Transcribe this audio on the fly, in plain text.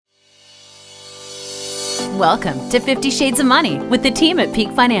Welcome to 50 Shades of Money with the team at Peak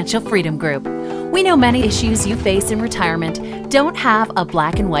Financial Freedom Group. We know many issues you face in retirement don't have a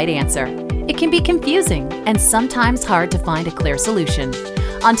black and white answer. It can be confusing and sometimes hard to find a clear solution.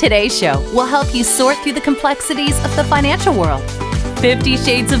 On today's show, we'll help you sort through the complexities of the financial world. 50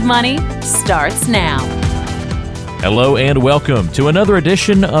 Shades of Money starts now. Hello and welcome to another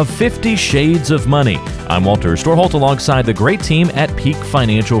edition of 50 Shades of Money. I'm Walter Storholt alongside the great team at Peak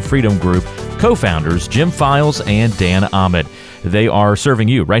Financial Freedom Group, co-founders Jim Files and Dan Ahmed. They are serving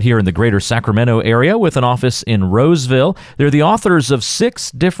you right here in the greater Sacramento area with an office in Roseville. They're the authors of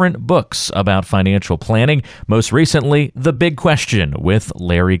 6 different books about financial planning, most recently, The Big Question with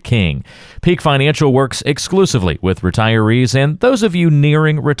Larry King. Peak Financial works exclusively with retirees and those of you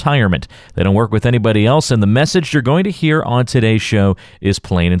nearing retirement. They don't work with anybody else, and the message you're going to hear on today's show is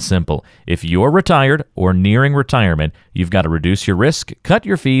plain and simple. If you're retired or nearing retirement, you've got to reduce your risk, cut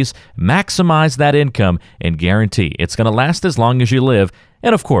your fees, maximize that income, and guarantee it's going to last as long as you live,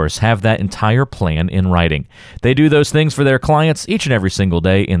 and of course, have that entire plan in writing. They do those things for their clients each and every single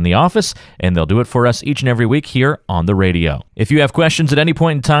day in the office, and they'll do it for us each and every week here on the radio. If you have questions at any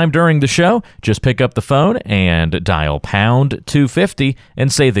point in time during the show, just pick up the phone and dial pound 250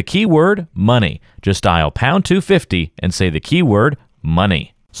 and say the keyword money. Just dial pound 250 and say the keyword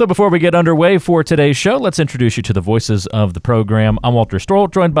money. So before we get underway for today's show, let's introduce you to the voices of the program. I'm Walter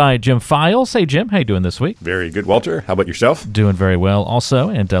Storholt, joined by Jim Files. Hey, Jim, how you doing this week? Very good, Walter. How about yourself? Doing very well also,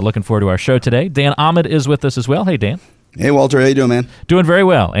 and looking forward to our show today. Dan Ahmed is with us as well. Hey, Dan. Hey, Walter. How you doing, man? Doing very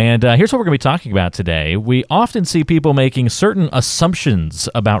well. And here's what we're going to be talking about today. We often see people making certain assumptions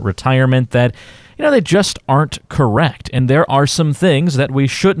about retirement that, they just aren't correct. And there are some things that we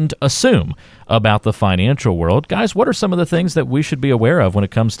shouldn't assume about the financial world. Guys, what are some of the things that we should be aware of when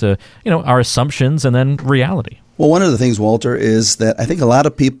it comes to, our assumptions and then reality? Well, one of the things, Walter, is that I think a lot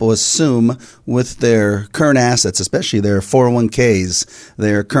of people assume with their current assets, especially their 401ks,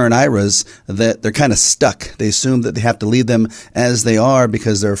 their current IRAs, that they're kind of stuck. They assume that they have to leave them as they are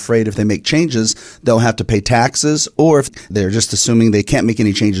because they're afraid if they make changes, they'll have to pay taxes, or if they're just assuming they can't make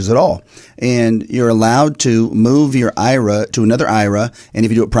any changes at all. And you're allowed to move your IRA to another IRA, and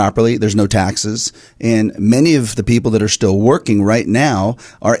if you do it properly, there's no taxes. And many of the people that are still working right now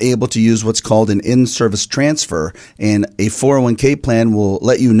are able to use what's called an in-service transfer. And a 401k plan will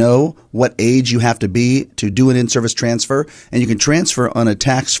let you know what age you have to be to do an in-service transfer, and you can transfer on a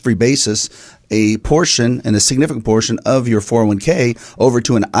tax-free basis a portion and a significant portion of your 401k over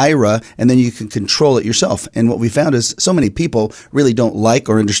to an IRA, and then you can control it yourself. And what we found is so many people really don't like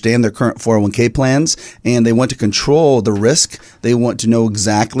or understand their current 401k plans, and they want to control the risk. They want to know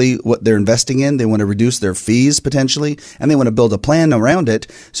exactly what they're investing in. They want to reduce their fees potentially, and they want to build a plan around it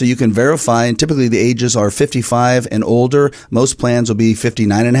so you can verify. And typically the ages are 55 and older. Most plans will be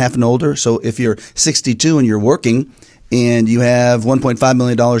 59 and a half and older. So if you're 62 and you're working, and you have $1.5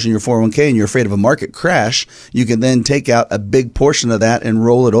 million in your 401k and you're afraid of a market crash, you can then take out a big portion of that and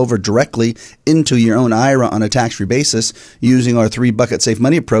roll it over directly into your own IRA on a tax-free basis using our 3-bucket safe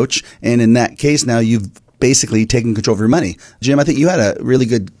money approach. And in that case, now you've basically taken control of your money. Jim, I think you had a really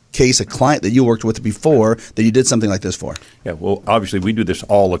good case, a client that you worked with before that you did something like this for. Yeah, well, obviously we do this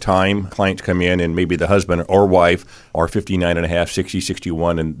all the time. Clients come in and maybe the husband or wife are 59 and a half, 60,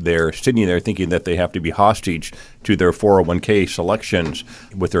 61, and they're sitting there thinking that they have to be hostage to their 401k selections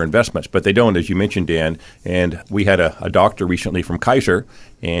with their investments, but they don't, as you mentioned, Dan. And we had a doctor recently from Kaiser,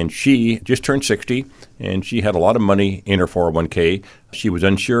 and she just turned 60, and she had a lot of money in her 401k. She was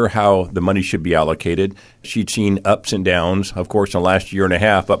unsure how the money should be allocated. She'd seen ups and downs. Of course, in the last year and a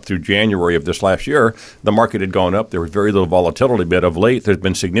half, up through January of this last year, the market had gone up. There was very little volatility, but of late, there's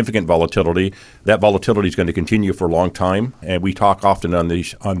been significant volatility. That volatility is going to continue for a long time, and we talk often on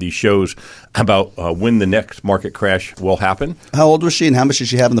these shows about when the next market crash will happen. How old was she, and how much did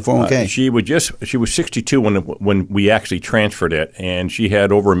she have in the 401k? She was 62 when we actually transferred it, and she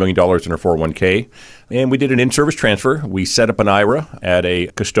had over $1 million in her 401k. And we did an in-service transfer. We set up an IRA at a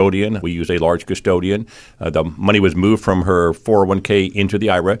custodian. We use a large custodian. The money was moved from her 401k into the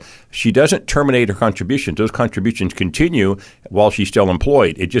IRA. She doesn't terminate her contributions. Those contributions continue while she's still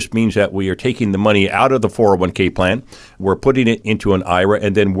employed. It just means that we are taking the money out of the 401k plan. We're putting it into an IRA,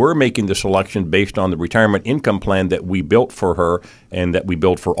 and then we're making the selection based on the retirement income plan that we built for her and that we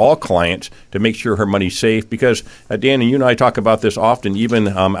build for all clients to make sure her money's safe. Because, Dan, and you and I talk about this often, even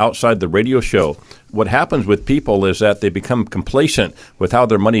outside the radio show. what happens with people is that they become complacent with how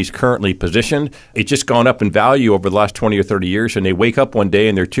their money is currently positioned. It's just gone up in value over the last 20 or 30 years, and they wake up one day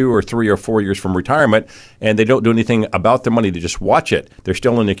and they're 2 or 3 or 4 years from retirement, and they don't do anything about their money. They just watch it. They're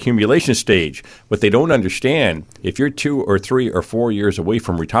still in the accumulation stage. What they don't understand, if you're 2 or 3 or 4 years away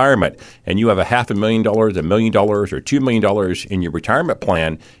from retirement and you have a $500,000, $1 million, or $2 million in your retirement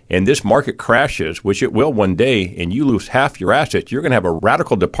plan, and this market crashes, which it will one day, and you lose half your assets, you're going to have a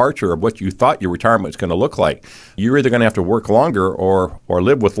radical departure of what you thought your retirement was going to look like. You're either going to have to work longer or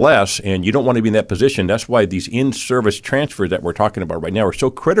live with less, and you don't want to be in that position. That's why these in-service transfers that we're talking about right now are so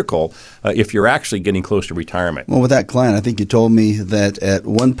critical if you're actually getting close to retirement. Well, with that client, I think you told me that at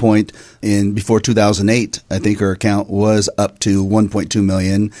one point before 2008, I think her account was up to $1.2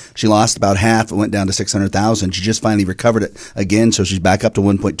 million. She lost about half. It went down to $600,000. She just finally recovered it again, so she's back up to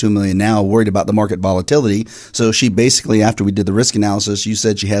 $1.2 million now, worried about the market volatility. So she basically, after we did the risk analysis, you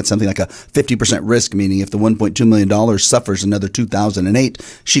said she had something like a 50% risk, meaning if the $1.2 million suffers another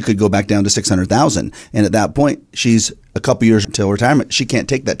 2008, she could go back down to $600,000. And at that point, she's a couple years until retirement. She can't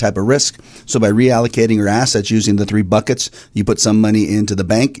take that type of risk. So by reallocating her assets using the 3 buckets, you put some money into the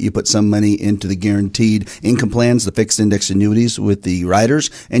bank, you put some money into the guaranteed income plans, the fixed index annuities with the riders,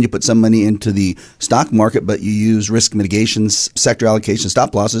 and you put some money into the stock market, but you use risk mitigations, sector allocation,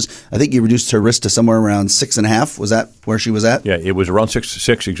 stop losses. I think you reduced her risk to somewhere around 6.5. Was that where she was at? Yeah, it was around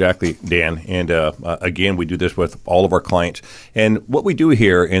six exactly, Dan. And again, we do this with all of our clients. And what we do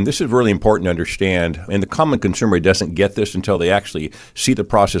here, and this is really important to understand, and the common consumer doesn't get this until they actually see the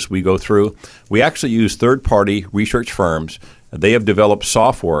process we go through. We actually use third-party research firms. They have developed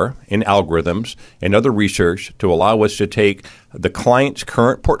software and algorithms and other research to allow us to take the client's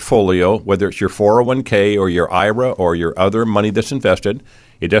current portfolio, whether it's your 401k or your IRA or your other money that's invested.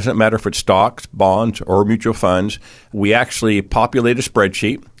 It doesn't matter if it's stocks, bonds, or mutual funds. We actually populate a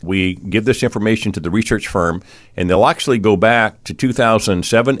spreadsheet. We give this information to the research firm, and they'll actually go back to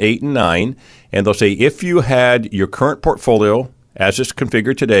 2007, 8, and 9, and they'll say, if you had your current portfolio, as it's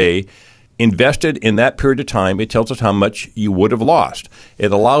configured today, invested in that period of time, it tells us how much you would have lost.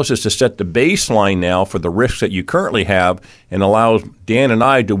 It allows us to set the baseline now for the risks that you currently have and allows Dan and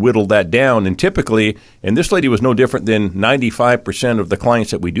I to whittle that down. And typically, and this lady was no different than 95% of the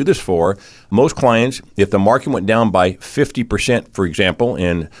clients that we do this for, most clients, if the market went down by 50%, for example,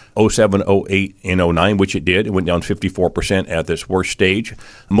 in 07, 08, and 09, which it did, it went down 54% at this worst stage,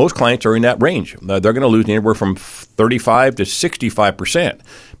 most clients are in that range. They're going to lose anywhere from 35 to 65%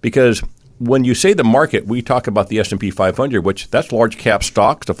 because when you say the market, we talk about the S&P 500, which that's large cap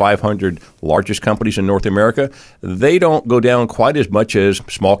stocks, the 500 largest companies in North America. They don't go down quite as much as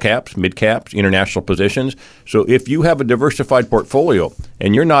small caps, mid caps, international positions. So if you have a diversified portfolio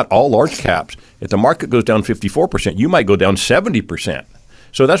and you're not all large caps, if the market goes down 54%, you might go down 70%.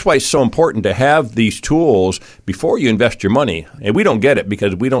 So that's why it's so important to have these tools before you invest your money. And we don't get it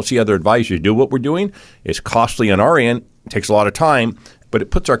because we don't see other advisors do what we're doing. It's costly on our end. It takes a lot of time. But it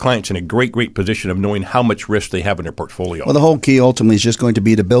puts our clients in a great position of knowing how much risk they have in their portfolio. Well, the whole key ultimately is just going to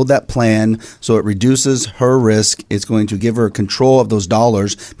be to build that plan so it reduces her risk. It's going to give her control of those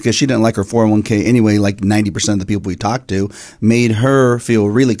dollars because she didn't like her 401k anyway, like 90% of the people we talked to, made her feel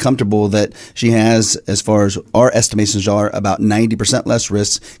really comfortable that she has, as far as our estimations are, about 90% less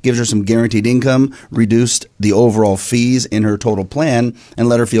risk, gives her some guaranteed income, reduced the overall fees in her total plan, and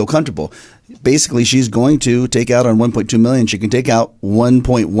let her feel comfortable. Basically, she's going to take out on $1.2 million. She can take out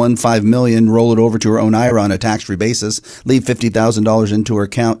 $1.15 million, roll it over to her own IRA on a tax-free basis, leave $50,000 into her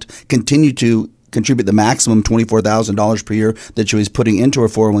account, continue to contribute the maximum $24,000 per year that she was putting into her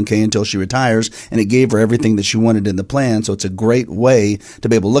 401k until she retires, and it gave her everything that she wanted in the plan. So it's a great way to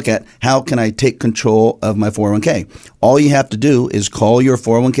be able to look at how can I take control of my 401k. All you have to do is call your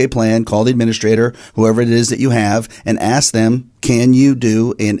 401k plan, call the administrator, whoever it is that you have, and ask them, can you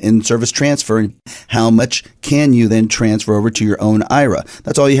do an in-service transfer? And how much can you then transfer over to your own IRA?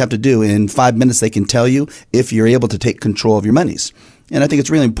 That's all you have to do. In 5 minutes, they can tell you if you're able to take control of your monies. And I think it's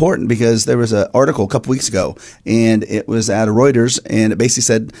really important because there was an article a couple weeks ago, and it was out of Reuters, and it basically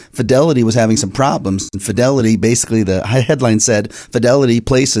said Fidelity was having some problems. And Fidelity, basically the headline said, Fidelity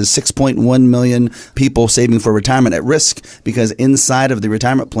places 6.1 million people saving for retirement at risk because inside of the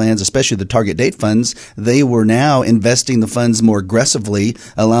retirement plans, especially the target date funds, they were now investing the funds more aggressively,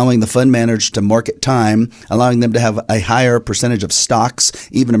 allowing the fund managers to market time, allowing them to have a higher percentage of stocks,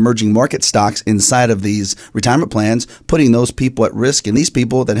 even emerging market stocks inside of these retirement plans, putting those people at risk. And these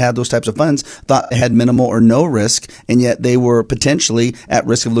people that had those types of funds thought they had minimal or no risk, and yet they were potentially at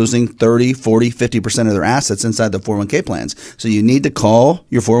risk of losing 30, 40, 50% of their assets inside the 401k plans. So you need to call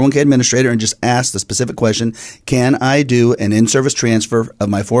your 401k administrator and just ask the specific question, can I do an in-service transfer of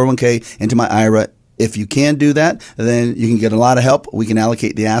my 401k into my IRA If you can do that, then you can get a lot of help. We can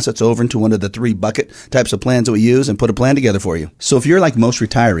allocate the assets over into one of the 3 bucket types of plans that we use and put a plan together for you. So if you're like most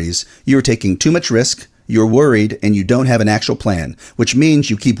retirees, you're taking too much risk, you're worried, and you don't have an actual plan, which means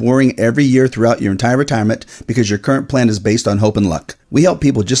you keep worrying every year throughout your entire retirement because your current plan is based on hope and luck. We help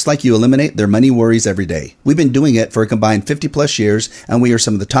people just like you eliminate their money worries every day. We've been doing it for a combined 50 plus years, and we are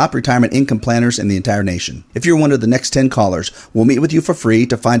some of the top retirement income planners in the entire nation. If you're one of the next 10 callers, we'll meet with you for free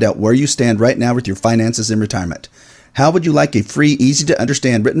to find out where you stand right now with your finances in retirement. How would you like a free,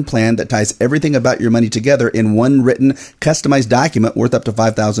 easy-to-understand written plan that ties everything about your money together in one written, customized document worth up to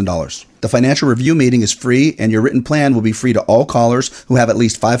 $5,000? The financial review meeting is free, and your written plan will be free to all callers who have at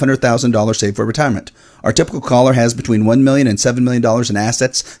least $500,000 saved for retirement. Our typical caller has between $1 million and $7 million in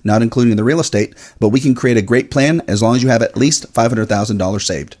assets, not including the real estate, but we can create a great plan as long as you have at least $500,000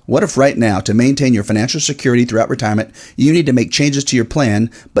 saved. What if right now, to maintain your financial security throughout retirement, you need to make changes to your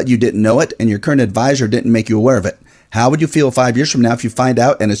plan, but you didn't know it and your current advisor didn't make you aware of it? How would you feel 5 years from now if you find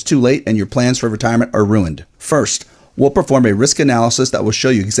out and it's too late and your plans for retirement are ruined? First, we'll perform a risk analysis that will show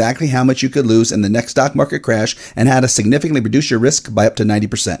you exactly how much you could lose in the next stock market crash and how to significantly reduce your risk by up to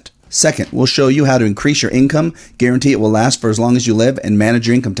 90%. Second, we'll show you how to increase your income, guarantee it will last for as long as you live, and manage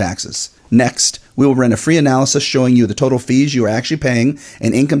your income taxes. Next, we will run a free analysis showing you the total fees you are actually paying,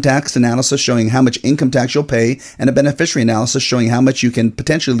 an income tax analysis showing how much income tax you'll pay, and a beneficiary analysis showing how much you can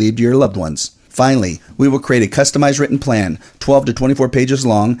potentially leave to your loved ones. Finally, we will create a customized written plan, 12 to 24 pages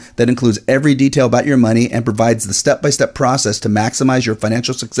long, that includes every detail about your money and provides the step-by-step process to maximize your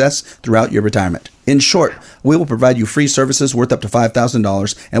financial success throughout your retirement. In short, we will provide you free services worth up to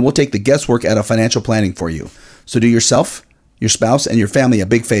 $5,000, and we'll take the guesswork out of financial planning for you. So do yourself, your spouse, and your family a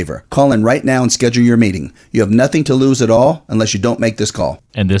big favor. Call in right now and schedule your meeting. You have nothing to lose at all unless you don't make this call.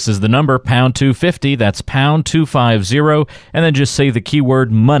 And this is the number, pound 250. That's pound 250. And then just say the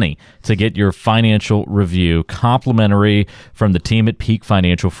keyword money to get your financial review complimentary from the team at Peak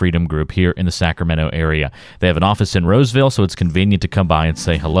Financial Freedom Group here in the Sacramento area. They have an office in Roseville, so it's convenient to come by and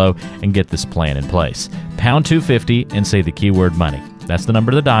say hello and get this plan in place. Pound 250 and say the keyword money. That's the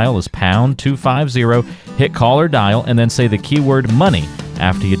number to dial is pound 250. Hit call or dial and then say the keyword money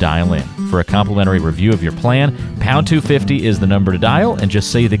after you dial in. For a complimentary review of your plan, pound 250 is the number to dial and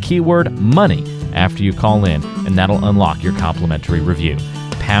just say the keyword money after you call in, and that'll unlock your complimentary review.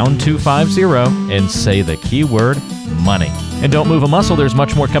 Pound 250 and say the keyword money. And don't move a muscle. There's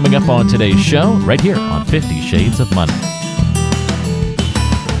much more coming up on today's show right here on 50 Shades of Money.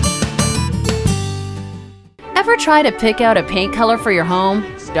 Ever try to pick out a paint color for your home?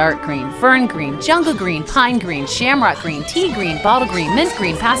 Dark green, fern green, jungle green, pine green, shamrock green, tea green, bottle green, mint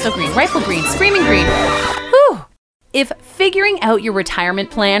green, pastel green, rifle green, screaming green. Whew! If figuring out your retirement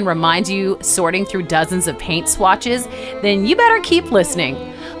plan reminds you sorting through dozens of paint swatches, then you better keep listening.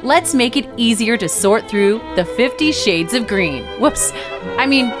 Let's make it easier to sort through the 50 Shades of Green.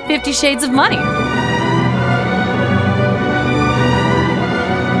 50 Shades of Money.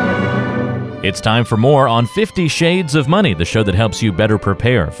 It's time for more on 50 Shades of Money, the show that helps you better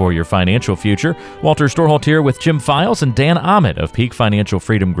prepare for your financial future. Walter Storholt here with Jim Files and Dan Ahmed of Peak Financial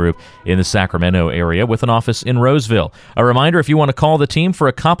Freedom Group in the Sacramento area with an office in Roseville. A reminder, if you want to call the team for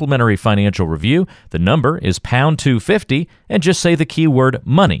a complimentary financial review, the number is pound 250 and just say the keyword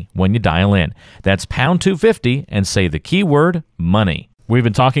money when you dial in. That's pound 250 and say the keyword money. We've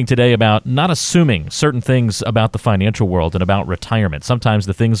been talking today about not assuming certain things about the financial world and about retirement. Sometimes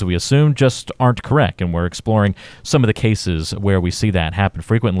the things that we assume just aren't correct, and we're exploring some of the cases where we see that happen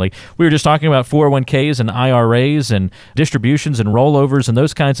frequently. We were just talking about 401ks and IRAs and distributions and rollovers and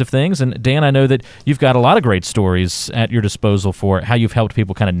those kinds of things. And Dan, I know that you've got a lot of great stories at your disposal for how you've helped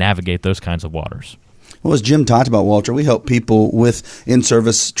people kind of navigate those kinds of waters. Well, as Jim talked about, Walter, we help people with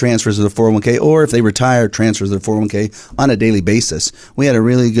in-service transfers of their 401k, or if they retire, transfers of their 401k on a daily basis. We had a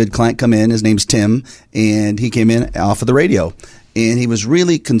really good client come in. His name's Tim, and he came in off of the radio, and he was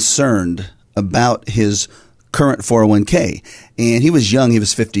really concerned about his current 401k. And he was young. He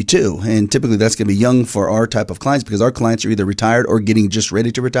was 52. And typically that's going to be young for our type of clients because our clients are either retired or getting just ready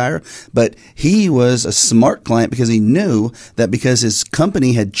to retire. But he was a smart client because he knew that because his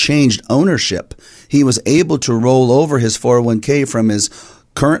company had changed ownership, he was able to roll over his 401k from his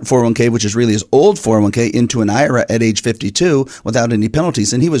current 401k, which is really his old 401k, into an IRA at age 52 without any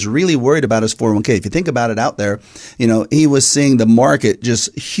penalties. And he was really worried about his 401k. If you think about it out there, he was seeing the market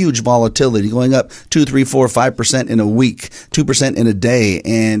just huge volatility going up 2, 3, 4, 5% in a week, 2% in a day.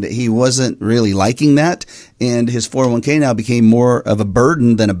 And he wasn't really liking that. and his 401k now became more of a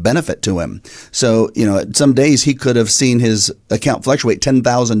burden than a benefit to him. So, some days he could have seen his account fluctuate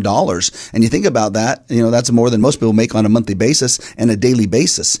 $10,000. And you think about that, that's more than most people make on a monthly basis and a daily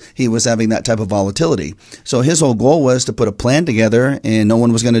basis. He was having that type of volatility. So his whole goal was to put a plan together, and no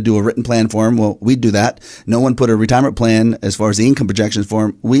one was going to do a written plan for him. Well, we'd do that. No one put a retirement plan as far as the income projections for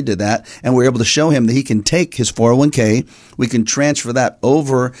him. We did that. And we were able to show him that he can take his 401k. We can transfer that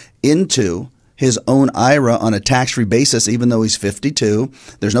over into his own IRA on a tax-free basis, even though he's 52.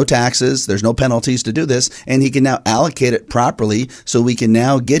 There's no taxes. There's no penalties to do this. And he can now allocate it properly, so we can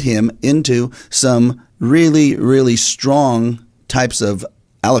now get him into some really, really strong types of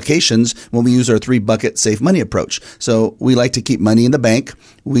allocations when we use our 3-bucket safe money approach. So we like to keep money in the bank.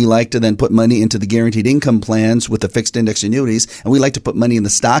 We like to then put money into the guaranteed income plans with the fixed index annuities. And we like to put money in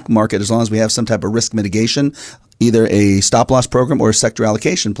the stock market as long as we have some type of risk mitigation, either a stop loss program or a sector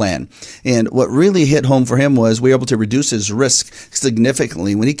allocation plan. And what really hit home for him was we were able to reduce his risk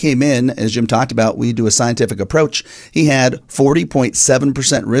significantly. When he came in, as Jim talked about, we do a scientific approach. He had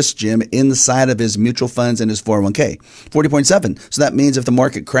 40.7% risk, Jim, inside of his mutual funds and his 401k. 40.7. So that means if the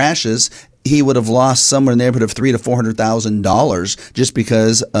market crashes, he would have lost somewhere in the neighborhood of $300,000 to $400,000 just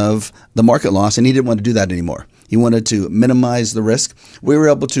because of the market loss, and he didn't want to do that anymore. He wanted to minimize the risk. We were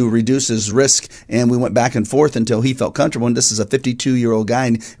able to reduce his risk, and we went back and forth until he felt comfortable. And this is a 52-year-old guy,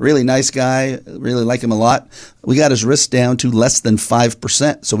 and really nice guy, really like him a lot. We got his risk down to less than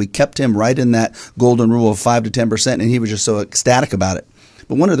 5%, so we kept him right in that golden rule of 5 to 10%, and he was just so ecstatic about it.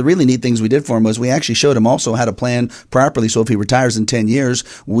 But one of the really neat things we did for him was we actually showed him also how to plan properly. So if he retires in 10 years,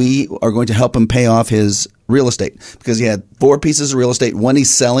 we are going to help him pay off his real estate, because he had 4 pieces of real estate. One he's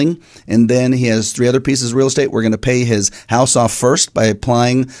selling, and then he has 3 other pieces of real estate. We're going to pay his house off first by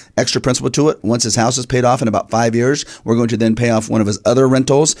applying extra principal to it. Once his house is paid off in about 5 years, we're going to then pay off one of his other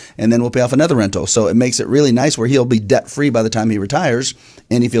rentals, and then we'll pay off another rental. So it makes it really nice where he'll be debt-free by the time he retires,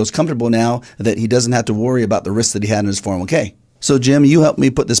 and he feels comfortable now that he doesn't have to worry about the risk that he had in his 401k. So, Jim, you helped me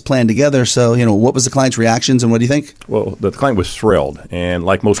put this plan together. So, what was the client's reactions, and what do you think? Well, the client was thrilled. And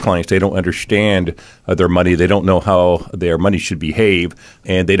like most clients, they don't understand their money. They don't know how their money should behave,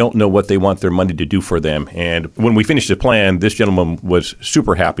 and they don't know what they want their money to do for them. And when we finished the plan, this gentleman was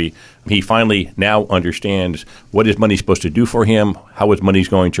super happy. He finally now understands what his money is supposed to do for him, how his money is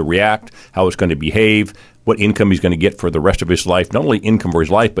going to react, how it's going to behave, what income he's going to get for the rest of his life. Not only income for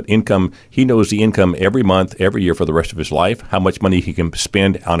his life, but income. He knows the income every month, every year for the rest of his life, how much money he can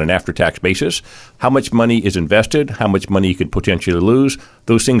spend on an after-tax basis, how much money is invested, how much money he could potentially lose.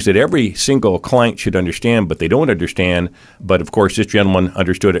 Those things that every single client should understand, but they don't understand. But, of course, this gentleman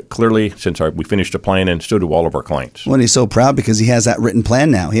understood it clearly since we finished the plan, and so do all of our clients. Well, he's so proud because he has that written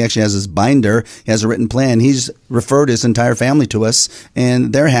plan now. He actually has his binder. He has a written plan. He's referred his entire family to us,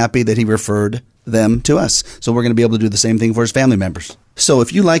 and they're happy that he referred them to us. So we're going to be able to do the same thing for his family members. So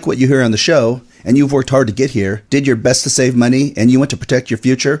if you like what you hear on the show, and you've worked hard to get here, did your best to save money, and you want to protect your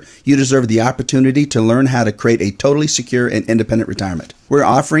future, you deserve the opportunity to learn how to create a totally secure and independent retirement. We're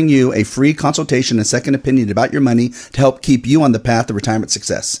offering you a free consultation and second opinion about your money to help keep you on the path to retirement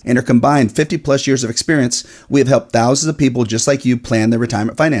success. In our combined 50-plus years of experience, we have helped thousands of people just like you plan their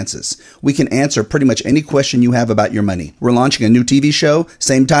retirement finances. We can answer pretty much any question you have about your money. We're launching a new TV show,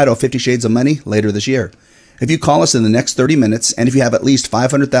 same title, 50 Shades of Money, later this year. If you call us in the next 30 minutes, and if you have at least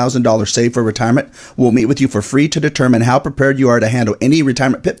 $500,000 saved for retirement, we'll meet with you for free to determine how prepared you are to handle any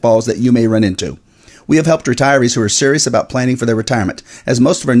retirement pitfalls that you may run into. We have helped retirees who are serious about planning for their retirement, as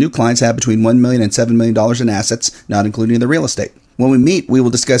most of our new clients have between $1 million and $7 million in assets, not including the real estate. When we meet, we will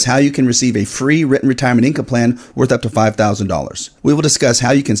discuss how you can receive a free written retirement income plan worth up to $5,000. We will discuss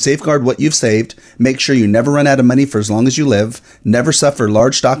how you can safeguard what you've saved, make sure you never run out of money for as long as you live, never suffer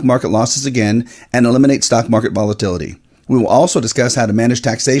large stock market losses again, and eliminate stock market volatility. We will also discuss how to manage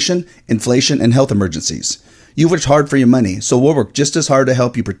taxation, inflation, and health emergencies. You've worked hard for your money, so we'll work just as hard to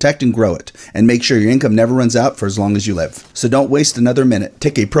help you protect and grow it, and make sure your income never runs out for as long as you live. So don't waste another minute.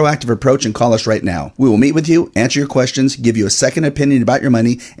 Take a proactive approach and call us right now. We will meet with you, answer your questions, give you a second opinion about your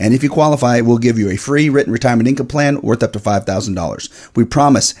money, and if you qualify, we'll give you a free written retirement income plan worth up to $5,000. We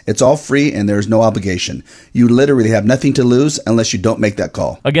promise it's all free and there is no obligation. You literally have nothing to lose unless you don't make that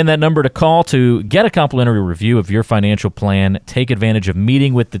call. Again, that number to call to get a complimentary review of your financial plan, take advantage of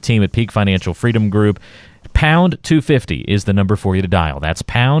meeting with the team at Peak Financial Freedom Group. Pound 250 is the number for you to dial. That's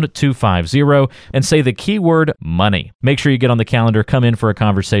pound 250 and say the keyword money. Make sure you get on the calendar, come in for a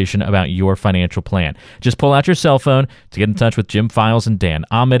conversation about your financial plan. Just pull out your cell phone to get in touch with Jim Files and Dan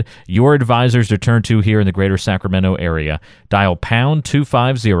Ahmed, your advisors to turn to here in the greater Sacramento area. Dial pound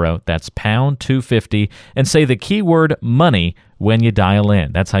 250, that's pound 250, and say the keyword money when you dial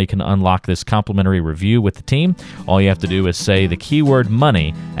in. That's how you can unlock this complimentary review with the team. All you have to do is say the keyword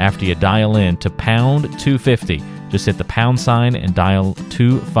money after you dial in to pound 250. Just hit the pound sign and dial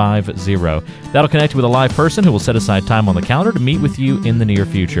 250. That'll connect you with a live person who will set aside time on the calendar to meet with you in the near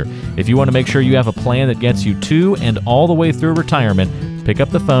future. If you want to make sure you have a plan that gets you to and all the way through retirement, pick up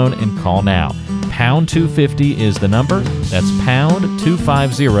the phone and call now. Pound 250 is the number. That's pound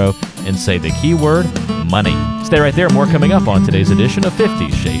 250 and say the keyword money. Stay right there. More coming up on today's edition of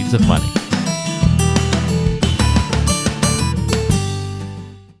 50 Shades of Money.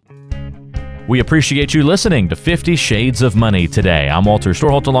 We appreciate you listening to 50 Shades of Money today. I'm Walter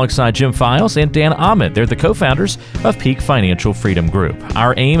Storholt alongside Jim Files and Dan Ahmed. They're the co-founders of Peak Financial Freedom Group.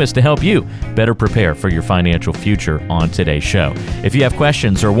 Our aim is to help you better prepare for your financial future on today's show. If you have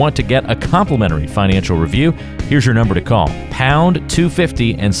questions or want to get a complimentary financial review, here's your number to call. Pound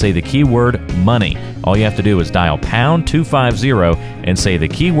 250 and say the keyword money. All you have to do is dial pound 250 and say the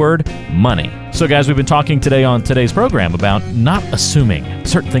keyword money. So guys, we've been talking today on today's program about not assuming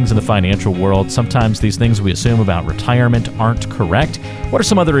certain things in the financial world. Sometimes these things we assume about retirement aren't correct. What are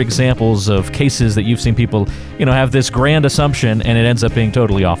some other examples of cases that you've seen people, have this grand assumption and it ends up being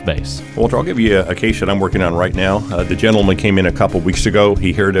totally off base? Walter, I'll give you a case that I'm working on right now. The gentleman came in a couple weeks ago.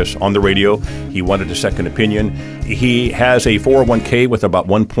 He heard us on the radio. He wanted a second opinion. He has a 401k with about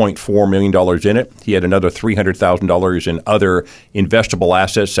 $1.4 million in it. He had another $300,000 in other investable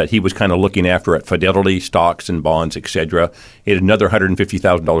assets that he was kind of looking after at Fidelity, stocks and bonds, etc. He had another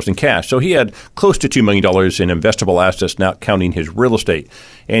 $150,000 in cash. So he had close to $2 million in investable assets, not counting his real estate.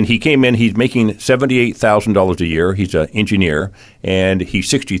 And he came in, he's making $78,000 a year. He's an engineer, and he's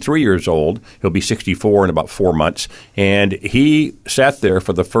 63 years old. He'll be 64 in about 4 months. And he sat there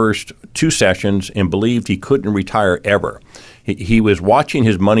for the first 2 sessions and believed he couldn't retire ever. He was watching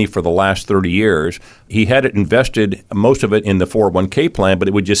his money for the last 30 years. He had it invested, most of it in the 401k plan, but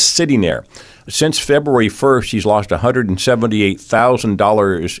it was just sitting there. Since February 1st, he's lost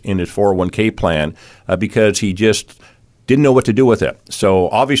 $178,000 in his 401k plan because he just didn't know what to do with it. So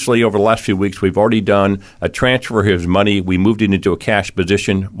obviously over the last few weeks, we've already done a transfer of his money. We moved it into a cash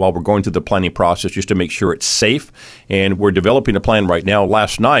position while we're going through the planning process just to make sure it's safe. And we're developing a plan right now.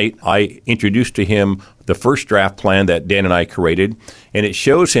 Last night, I introduced to him the first draft plan that Dan and I created, and it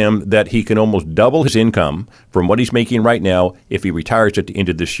shows him that he can almost double his income from what he's making right now if he retires at the end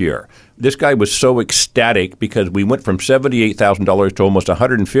of this year. This guy was so ecstatic because we went from $78,000 to almost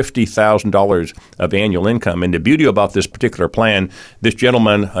 $150,000 of annual income. And the beauty about this particular plan, this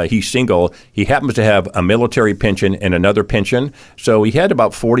gentleman, he's single. He happens to have a military pension and another pension. So he had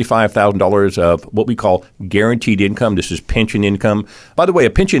about $45,000 of what we call guaranteed income. This is pension income. By the way,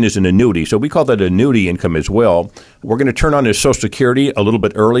 a pension is an annuity, so we call that annuity income as well. We're going to turn on his Social Security a little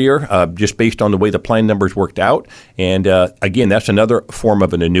bit earlier, just based on the way the plan numbers worked out. And again, that's another form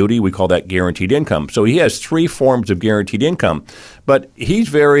of an annuity. We call that guaranteed income. So he has 3 forms of guaranteed income. But he's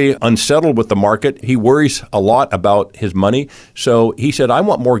very unsettled with the market. He worries a lot about his money. So he said, I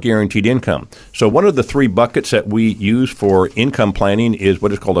want more guaranteed income. So one of the 3 buckets that we use for income planning is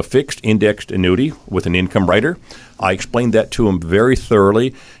what is called a fixed indexed annuity with an income rider. I explained that to him very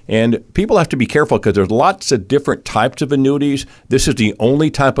thoroughly. And people have to be careful because there's lots of different types of annuities. This is the only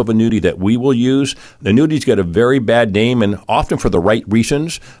type of annuity that we will use. The annuities get a very bad name, and often for the right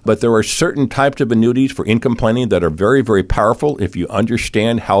reasons. But there are certain types of annuities for income planning that are very, very powerful if you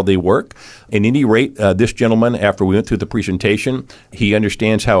understand how they work. At any rate, this gentleman, after we went through the presentation, he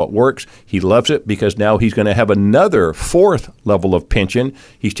understands how it works. He loves it because now he's going to have another 4th level of pension.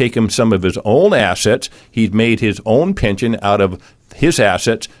 He's taken some of his own assets. He's made his own pension out of his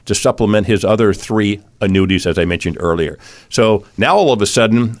assets to supplement his other 3 annuities, as I mentioned earlier. So now all of a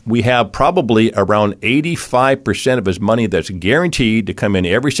sudden, we have probably around 85% of his money that's guaranteed to come in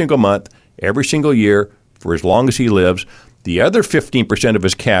every single month, every single year, for as long as he lives. The other 15% of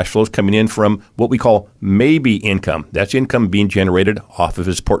his cash flow is coming in from what we call maybe income. That's income being generated off of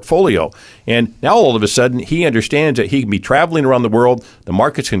his portfolio. And now all of a sudden, he understands that he can be traveling around the world. The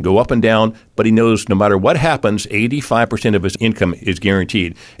markets can go up and down, but he knows no matter what happens, 85% of his income is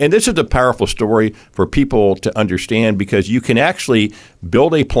guaranteed. And this is a powerful story for people to understand because you can actually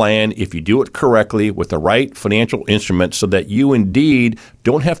build a plan if you do it correctly with the right financial instruments so that you indeed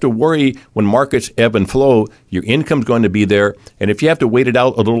don't have to worry when markets ebb and flow. Your income's going to be there. And if you have to wait it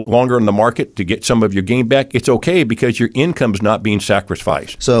out a little longer in the market to get some of your gain back, it's okay because your income's not being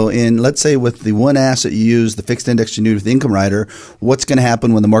sacrificed. So let's say with the one asset you use, the fixed index annuity with the income rider, what's going to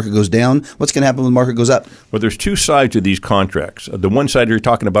happen when the market goes down? What's what's going to happen when the market goes up? Well, there's two sides of these contracts. The one side you're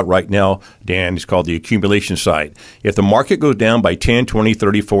talking about right now, Dan, is called the accumulation side. If the market goes down by 10, 20,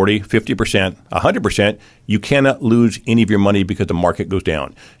 30, 40, 50%, 100%, you cannot lose any of your money because the market goes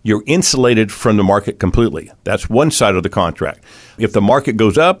down. You're insulated from the market completely. That's one side of the contract. If the market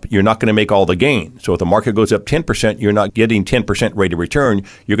goes up, you're not going to make all the gain. So if the market goes up 10%, you're not getting 10% rate of return.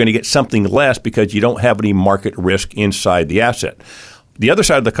 You're going to get something less because you don't have any market risk inside the asset. The other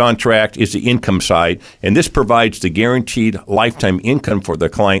side of the contract is the income side, and this provides the guaranteed lifetime income for the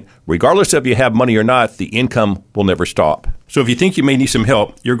client. Regardless of if you have money or not, the income will never stop. So if you think you may need some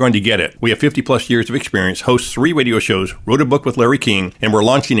help, you're going to get it. We have 50 plus years of experience, host 3 radio shows, wrote a book with Larry King, and we're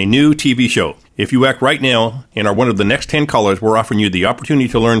launching a new TV show. If you act right now and are one of the next 10 callers, we're offering you the opportunity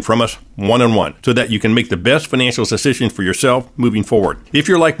to learn from us one-on-one so that you can make the best financial decisions for yourself moving forward. If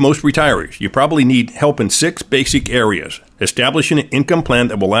you're like most retirees, you probably need help in 6 basic areas. Establishing an income plan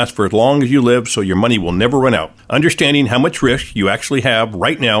that will last for as long as you live so your money will never run out. Understanding how much risk you actually have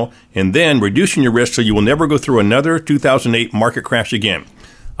right now, and then reducing your risk so you will never go through another 2008 market crash again.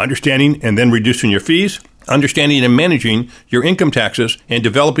 Understanding and then reducing your fees. Understanding and managing your income taxes, and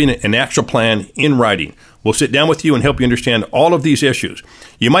developing an actual plan in writing. We'll sit down with you and help you understand all of these issues.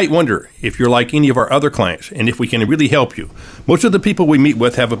 You might wonder if you're like any of our other clients and if we can really help you. Most of the people we meet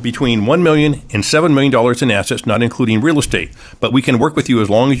with have between $1 million and $7 million in assets, not including real estate. But we can work with you as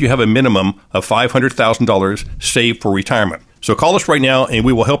long as you have a minimum of $500,000 saved for retirement. So call us right now and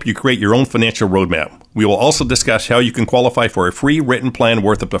we will help you create your own financial roadmap. We will also discuss how you can qualify for a free written plan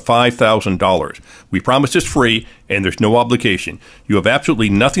worth up to $5,000. We promise it's free and there's no obligation. You have absolutely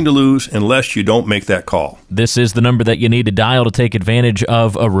nothing to lose unless you don't make that call. This is the number that you need to dial to take advantage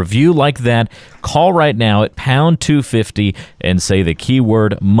of a review like that. Call right now at pound 250 and say the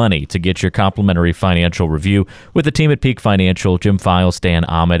keyword money to get your complimentary financial review with the team at Peak Financial, Jim Files, Dan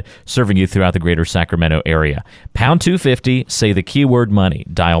Ahmed, serving you throughout the greater Sacramento area. Pound 250, say the keyword money.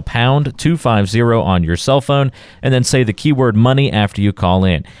 Dial pound 250 on your cell phone and then say the keyword money after you call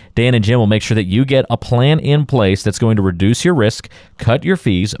in. Dan and Jim will make sure that you get a plan in place that's going to reduce your risk, cut your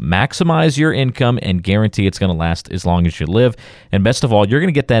fees, maximize your income, and guarantee it's going to last as long as you live. And best of all, you're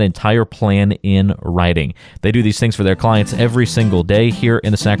going to get that entire plan in writing. They do these things for their clients every single day here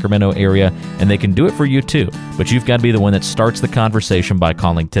in the Sacramento area, and they can do it for you too. But you've got to be the one that starts the conversation by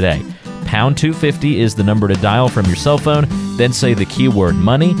calling today. Pound 250 is the number to dial from your cell phone. Then say the keyword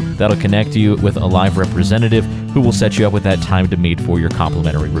money. That'll connect you with a live representative who will set you up with that time to meet for your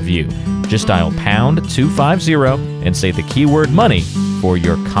complimentary review. Just dial pound 250 and say the keyword money for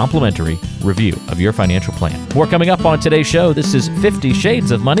your complimentary review of your financial plan. More coming up on today's show. This is 50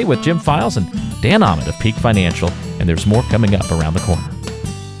 Shades of Money with Jim Files and Dan Ahmed of Peak Financial, and there's more coming up around the corner.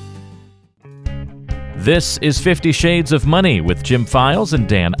 This is 50 Shades of Money with Jim Files and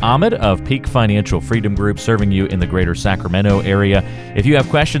Dan Ahmed of Peak Financial Freedom Group, serving you in the greater Sacramento area. If you have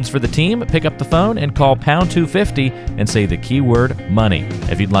questions for the team, pick up the phone and call pound 250 and say the keyword money.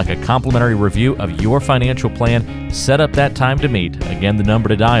 If you'd like a complimentary review of your financial plan, set up that time to meet. Again, the number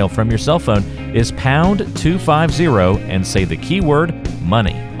to dial from your cell phone is pound 250 and say the keyword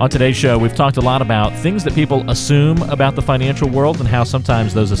money. On today's show, we've talked a lot about things that people assume about the financial world and how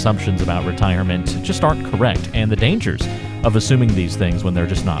sometimes those assumptions about retirement just aren't correct, and the dangers of assuming these things when they're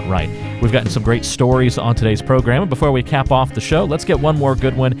just not right. We've gotten some great stories on today's program. And before we cap off the show, let's get one more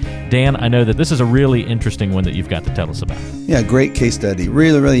good one. Dan, I know that this is a really interesting one that you've got to tell us about. Yeah, great case study.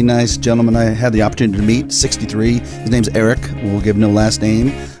 Really, really nice gentleman I had the opportunity to meet, 63. His name's Eric. We'll give no last name.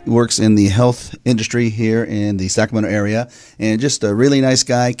 He works in the health industry here in the Sacramento area, and just a really nice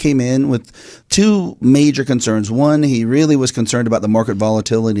guy. Came in with 2 major concerns. One, he really was concerned about the market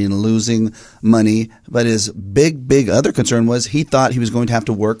volatility and losing money, but his big other concern was he thought he was going to have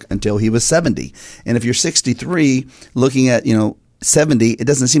to work until he was 70. And if you're 63, looking at, 70, it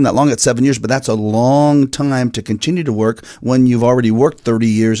doesn't seem that long at 7 years, but that's a long time to continue to work when you've already worked 30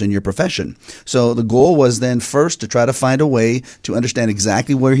 years in your profession. So the goal was then first to try to find a way to understand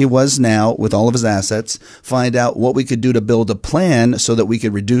exactly where he was now with all of his assets, find out what we could do to build a plan so that we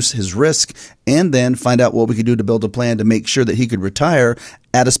could reduce his risk, and then find out what we could do to build a plan to make sure that he could retire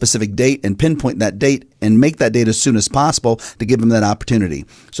at a specific date and pinpoint that date and make that date as soon as possible to give him that opportunity.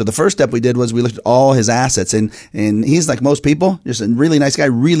 So the first step we did was we looked at all his assets, and he's like most people, just a really nice guy,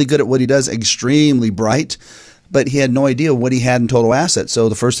 really good at what he does, extremely bright, but he had no idea what he had in total assets. So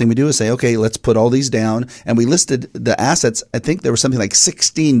the first thing we do is say, okay, let's put all these down. And we listed the assets. I think there was something like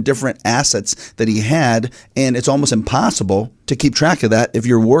 16 different assets that he had, and it's almost impossible to keep track of that if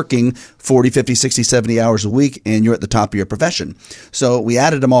you're working 40, 50, 60, 70 hours a week and you're at the top of your profession. So we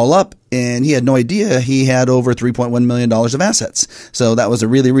added them all up, and he had no idea he had over $3.1 million of assets. So that was a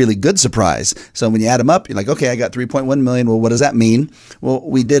really, really good surprise. So when you add them up, you're like, okay, I got $3.1 million. Well, what does that mean? Well,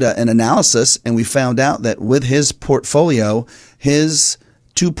 we did an analysis, and we found out that with his portfolio, his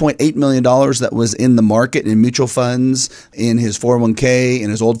 $2.8 million that was in the market in mutual funds, in his 401k, in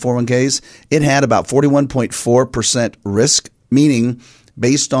his old 401ks, it had about 41.4% risk, meaning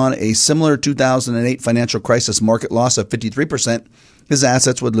based on a similar 2008 financial crisis market loss of 53%, his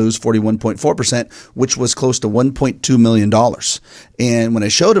assets would lose 41.4%, which was close to $1.2 million. And when I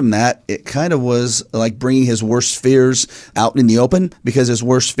showed him that, it kind of was like bringing his worst fears out in the open, because his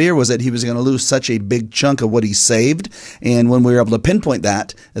worst fear was that he was going to lose such a big chunk of what he saved. And when we were able to pinpoint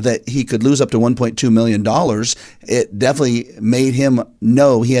that he could lose up to $1.2 million, it definitely made him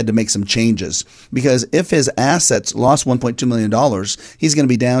know he had to make some changes. Because if his assets lost $1.2 million, he's going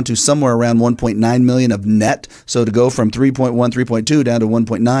to be down to somewhere around $1.9 million of net. So to go from 3.1, 3.2 down to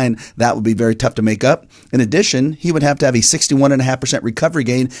 1.9, that would be very tough to make up. In addition, he would have to have a 61.5% recovery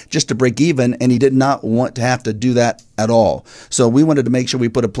gain just to break even, and he did not want to have to do that at all. So we wanted to make sure we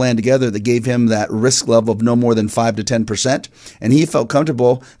put a plan together that gave him that risk level of no more than 5 to 10%, and he felt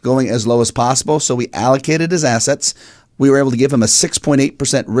comfortable going as low as possible. So we allocated his assets. We were able to give him a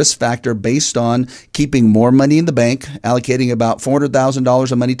 6.8% risk factor based on keeping more money in the bank, allocating about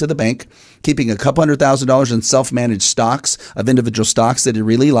 $400,000 of money to the bank, keeping a couple $100,000 in self-managed stocks of individual stocks that he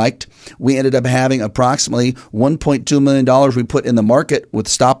really liked. We ended up having approximately $1.2 million we put in the market with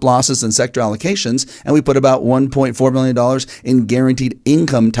stop losses and sector allocations, and we put about $1.4 million in guaranteed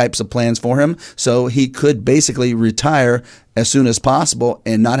income types of plans for him, so he could basically retire as soon as possible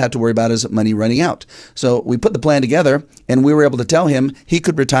and not have to worry about his money running out. So we put the plan together, and we were able to tell him he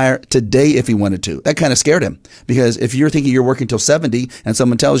could retire today if he wanted to. That kind of scared him, because if you're thinking you're working till 70 and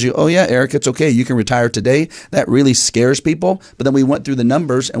someone tells you, oh yeah, Eric, it's okay, you can retire today, that really scares people. But then we went through the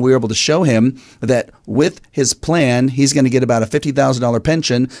numbers, and we were able to show him that with his plan, he's going to get about a $50,000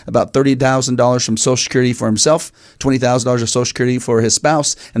 pension, about $30,000 from Social Security for himself, $20,000 of Social Security for his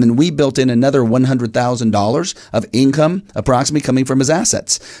spouse, and then we built in another $100,000 of income approximately coming from his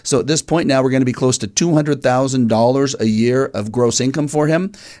assets. So at this point now, we're going to be close to $200,000 a year of gross income for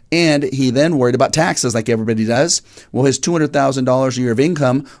him. And he then worried about taxes like everybody does. Well, his $200,000 a year of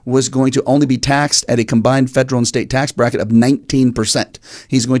income was going to only be taxed at a combined federal and state tax bracket of 19%.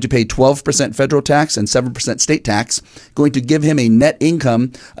 He's going to pay 12% federal tax and 7% state tax, going to give him a net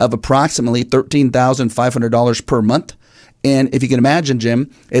income of approximately $13,500 per month. And if you can imagine,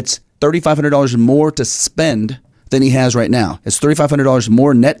 Jim, it's $3,500 more to spend than he has right now. It's $3,500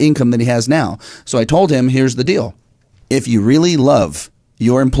 more net income than he has now. So I told him, here's the deal. If you really love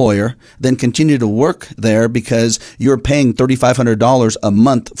your employer, then continue to work there, because you're paying $3,500 a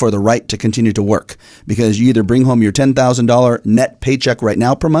month for the right to continue to work, because you either bring home your $10,000 net paycheck right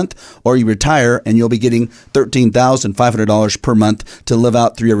now per month, or you retire and you'll be getting $13,500 per month to live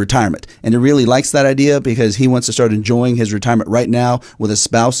out through your retirement. And he really likes that idea, because he wants to start enjoying his retirement right now with his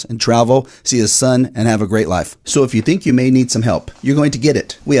spouse and travel, see his son, and have a great life. So if you think you may need some help, you're going to get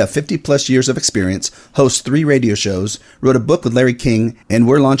it. We have 50 plus years of experience, host 3 radio shows, wrote a book with Larry King, and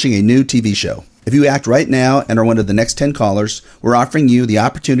we're launching a new TV show. If you act right now and are one of the next 10 callers, we're offering you the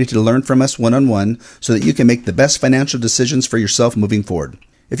opportunity to learn from us one-on-one so that you can make the best financial decisions for yourself moving forward.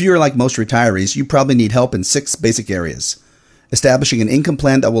 If you are like most retirees, you probably need help in 6 basic areas. Establishing an income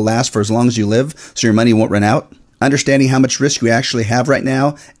plan that will last for as long as you live so your money won't run out. Understanding how much risk you actually have right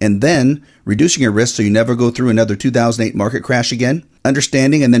now, and then reducing your risk so you never go through another 2008 market crash again.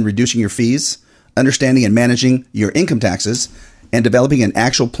 Understanding and then reducing your fees. Understanding and managing your income taxes. And developing an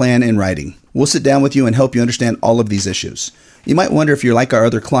actual plan in writing. We'll sit down with you and help you understand all of these issues. You might wonder if you're like our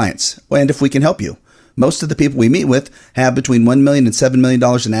other clients, and if we can help you. Most of the people we meet with have between $1 million and $7 million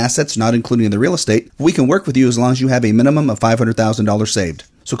in assets, not including the real estate. We can work with you as long as you have a minimum of $500,000 saved.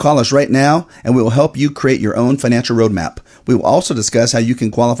 So call us right now, and we will help you create your own financial roadmap. We will also discuss how you can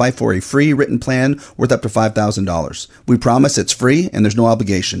qualify for a free written plan worth up to $5,000. We promise it's free and there's no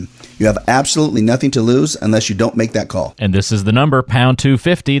obligation. You have absolutely nothing to lose unless you don't make that call. And this is the number, pound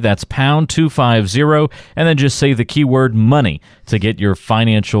 250. That's pound 250. And then just say the keyword money to get your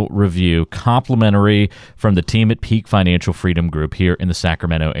financial review complimentary from the team at Peak Financial Freedom Group here in the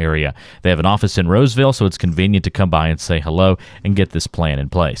Sacramento area. They have an office in Roseville, so it's convenient to come by and say hello and get this plan in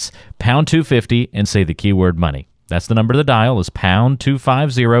place. Pound 250 and say the keyword money. That's the number to dial, is pound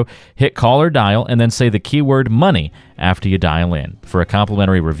 250. Hit call or dial, and then say the keyword money after you dial in. For a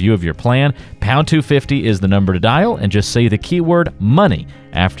complimentary review of your plan, pound 250 is the number to dial, and just say the keyword money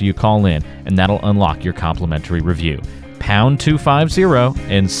after you call in, and that'll unlock your complimentary review. pound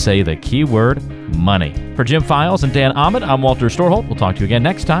 250 and say the keyword money. For Jim Files and Dan Ahmed, I'm Walter Storholt. We'll talk to you again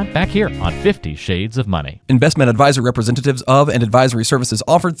next time back here on 50 Shades of Money. Investment advisor representatives of and advisory services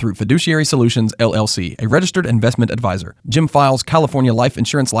offered through Fiduciary Solutions, LLC, a registered investment advisor. Jim Files, California Life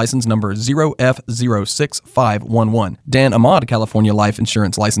Insurance License Number 0F06511. Dan Ahmed, California Life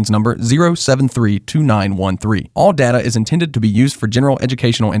Insurance License Number 0732913. All data is intended to be used for general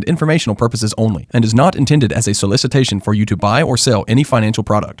educational and informational purposes only, and is not intended as a solicitation for you to buy or sell any financial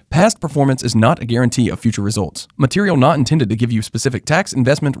product. Past performance is not a guarantee of future results. Material not intended to give you specific tax,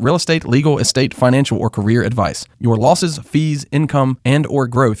 investment, real estate, legal, estate, financial, or career advice. Your losses, fees, income, and or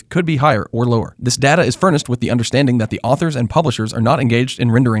growth could be higher or lower. This data is furnished with the understanding that the authors and publishers are not engaged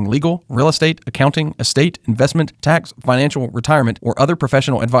in rendering legal, real estate, accounting, estate, investment, tax, financial, retirement, or other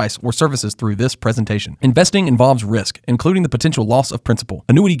professional advice or services through this presentation. Investing involves risk, including the potential loss of principal.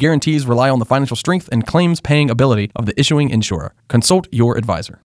 Annuity guarantees rely on the financial strength and claims paying ability of the issuing insurer. Consult your advisor.